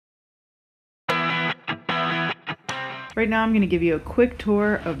Right now I'm going to give you a quick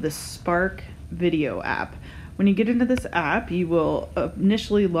tour of the Spark video app. When you get into this app, you will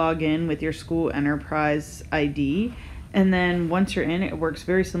initially log in with your school enterprise ID, and then once you're in, it works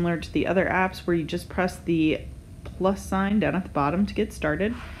very similar to the other apps where you just press the plus sign down at the bottom to get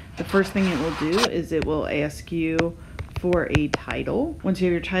started. The first thing it will do is it will ask you for a title. Once you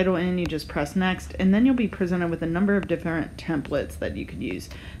have your title in, you just press next, and then you'll be presented with a number of different templates that you could use.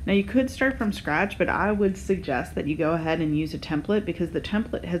 Now you could start from scratch, but I would suggest that you go ahead and use a template because the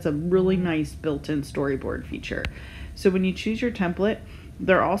template has a really nice built-in storyboard feature. So when you choose your template,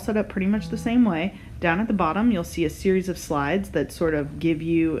 they're all set up pretty much the same way. Down at the bottom, you'll see a series of slides that sort of give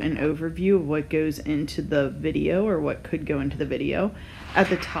you an overview of what goes into the video or what could go into the video. At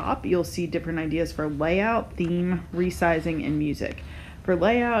the top, you'll see different ideas for layout, theme, resizing, and music. For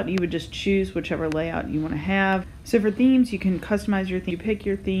layout, you would just choose whichever layout you want to have. So for themes, you can customize your theme. You pick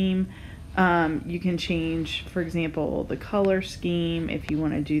your theme. You can change, for example, the color scheme if you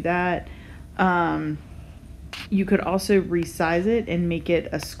want to do that. You could also resize it and make it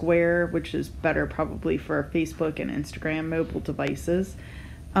a square, which is better probably for Facebook and Instagram mobile devices.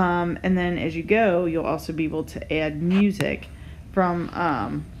 And then as you go, you'll also be able to add music from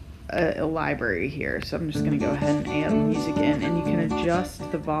a library here. So I'm just going to go ahead and add music in, and you can adjust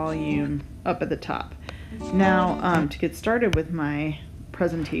the volume up at the top. Now, to get started with my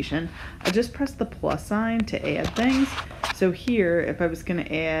presentation, I just pressed the plus sign to add things. So here, if I was going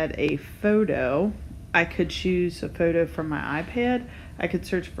to add a photo, I could choose a photo from my iPad, I could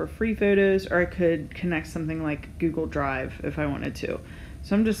search for free photos, or I could connect something like Google Drive if I wanted to.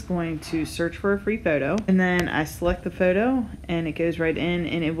 So I'm just going to search for a free photo, and then I select the photo and it goes right in,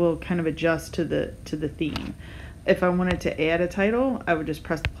 and it will kind of adjust to the theme. If I wanted to add a title, I would just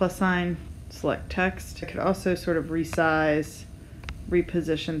press the plus sign, select text. I could also sort of resize,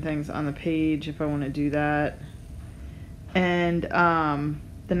 reposition things on the page if I want to do that. And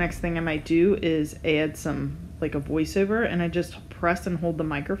the next thing I might do is add some, like a voiceover, and I just press and hold the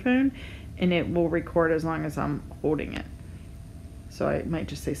microphone and it will record as long as I'm holding it. So I might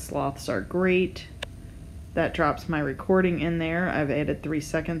just say sloths are great. That drops my recording in there. I've added 3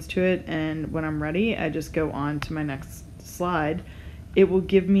 seconds to it, and when I'm ready, I just go on to my next slide. It will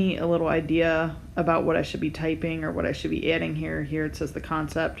give me a little idea about what I should be typing or what I should be adding here. Here it says the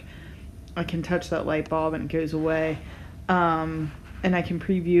concept. I can touch that light bulb and it goes away. And I can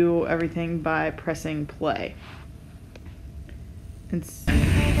preview everything by pressing play. And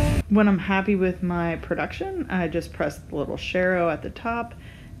when I'm happy with my production, I just press the little arrow at the top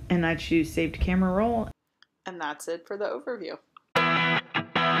and I choose Save to Camera Roll. And that's it for the overview.